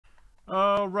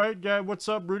All right, guy. What's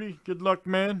up, Rudy? Good luck,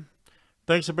 man.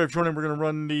 Thanks everybody for joining. We're going to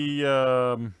run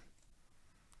the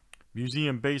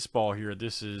museum baseball here.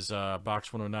 This is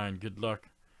box 109. Good luck.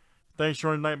 Thanks for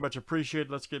joining tonight. Much appreciated.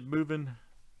 Let's get moving.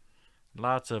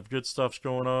 Lots of good stuff's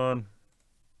going on.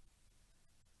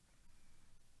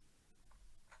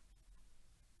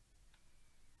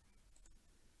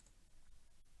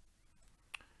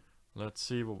 Let's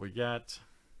see what we got.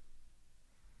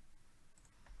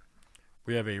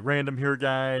 We have a random here,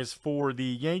 guys, for the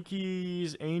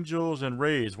Yankees, Angels, and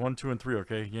Rays. 1, 2, and 3,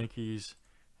 okay? Yankees,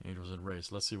 Angels, and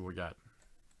Rays. Let's see what we got.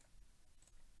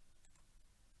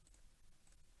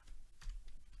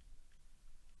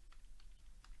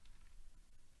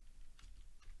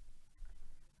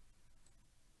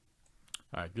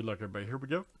 All right, good luck, everybody. Here we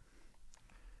go.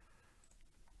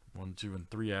 1, 2, and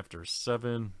 3 after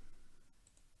 7.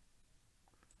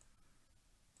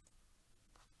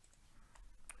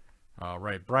 All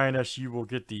right, Brian S., you will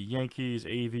get the Yankees.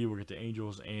 AV will get the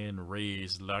Angels and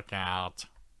Rays. Look out.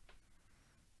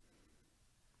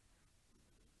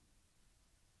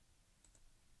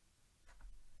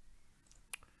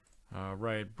 All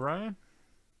right, Brian.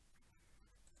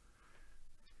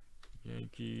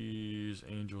 Yankees,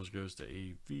 Angels goes to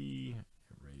AV.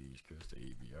 Rays goes to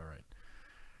AV. All right.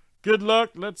 Good luck.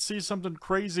 Let's see something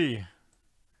crazy.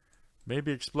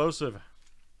 Maybe explosive.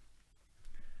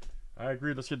 I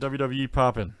agree. Let's get WWE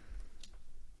popping.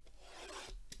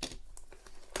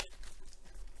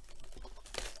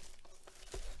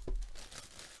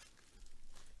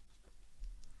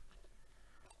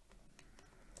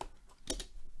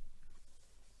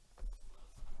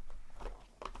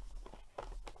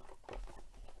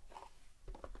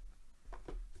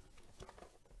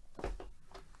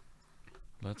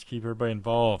 Let's keep everybody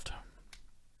involved.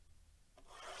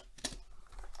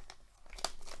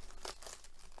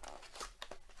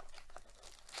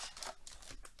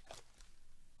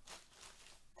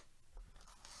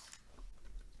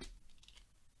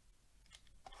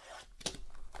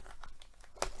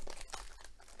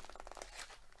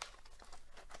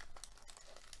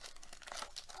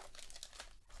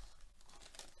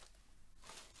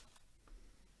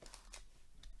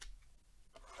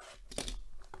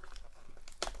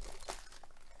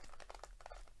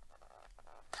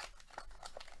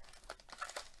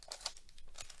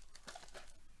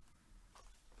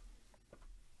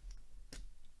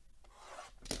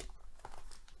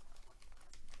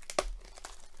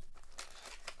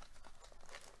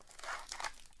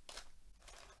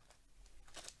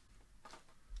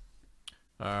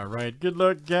 All right, good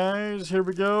luck, guys. Here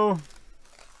we go.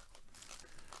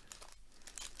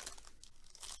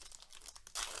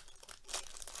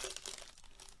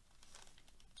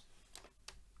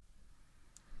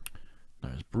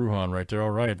 Nice Bruhan right there.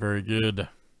 All right, very good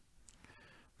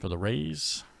for the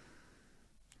Rays.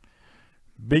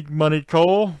 Big Money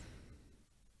Cole.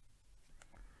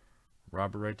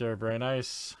 Robert right there, very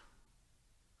nice.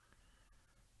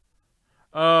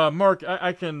 Mark,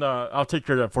 I can, I'll take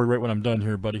care of that for you right when I'm done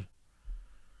here, buddy.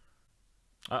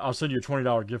 I'll send you a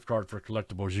 $20 gift card for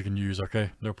collectibles you can use,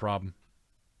 okay? No problem.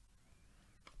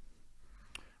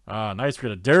 Nice. We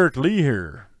got a Derek Lee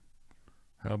here.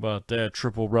 How about that?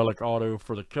 Triple relic auto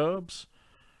for the Cubs.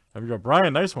 There we go.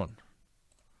 Brian, nice one.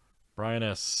 Brian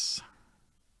S.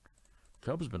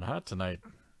 Cubs been hot tonight.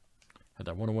 Had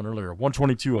that 101 earlier.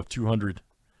 122 of 200.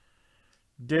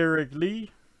 Derek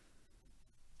Lee.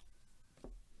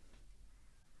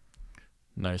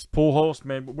 Nice. Pullhouse,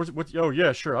 man. What's, oh,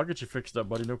 yeah, sure. I'll get you fixed up,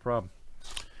 buddy. No problem.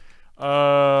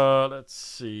 Let's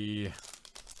see.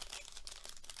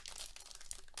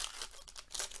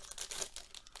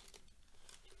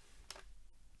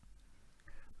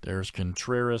 There's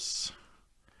Contreras.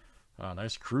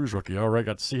 Nice Cruz rookie. All right,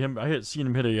 got to see him. I had seen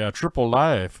him hit a triple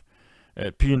live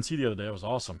at PNC the other day. That was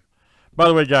awesome. By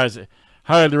the way, guys,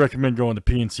 highly recommend going to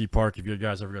PNC Park if you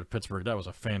guys ever go to Pittsburgh. That was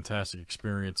a fantastic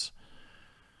experience.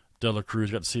 Dela Cruz,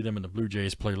 got to see them in the Blue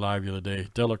Jays play live the other day.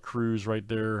 Dela Cruz right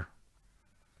there.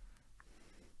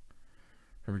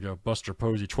 Here we go. Buster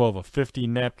Posey, 12 of 50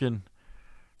 napkin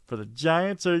for the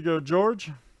Giants. There you go,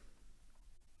 George.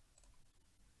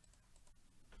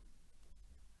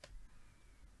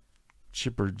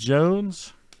 Chipper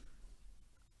Jones.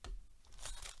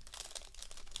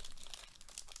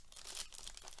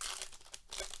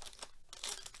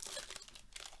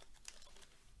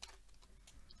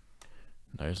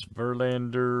 Nice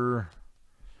Verlander.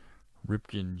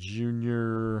 Ripken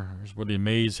Jr. There's Willie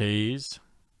Mays Hayes.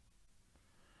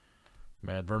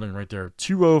 Matt Verlander right there.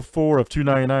 204 of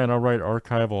 299. All right,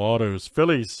 archival autos.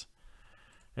 Phillies.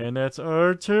 And that's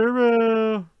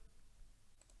Arturo.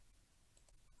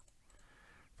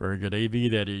 Very good,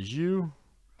 AV. That is you.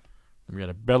 We got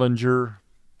a Bellinger.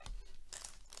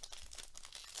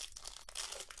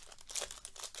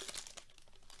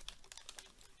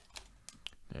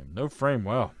 Damn, no frame.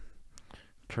 Wow.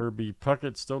 Kirby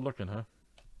Puckett still looking, huh?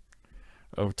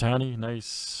 Ohtani,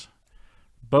 nice.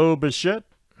 Bo Bichette.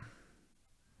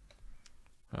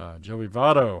 Joey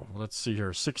Votto. Let's see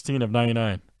here. 16 of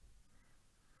 99.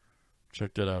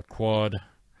 Check that out. Quad.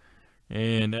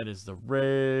 And that is the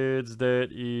Reds.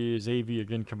 That is AV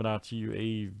again coming out to you.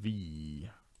 AV.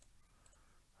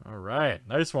 All right.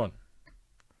 Nice one.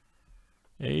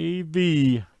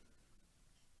 AV.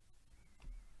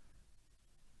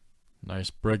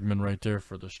 Nice Bregman right there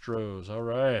for the Stros. All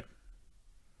right.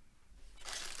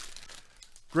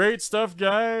 Great stuff,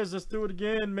 guys. Let's do it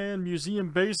again, man.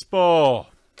 Museum Baseball.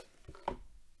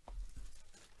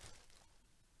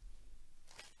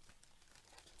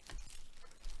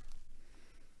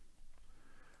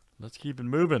 Let's keep it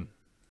moving.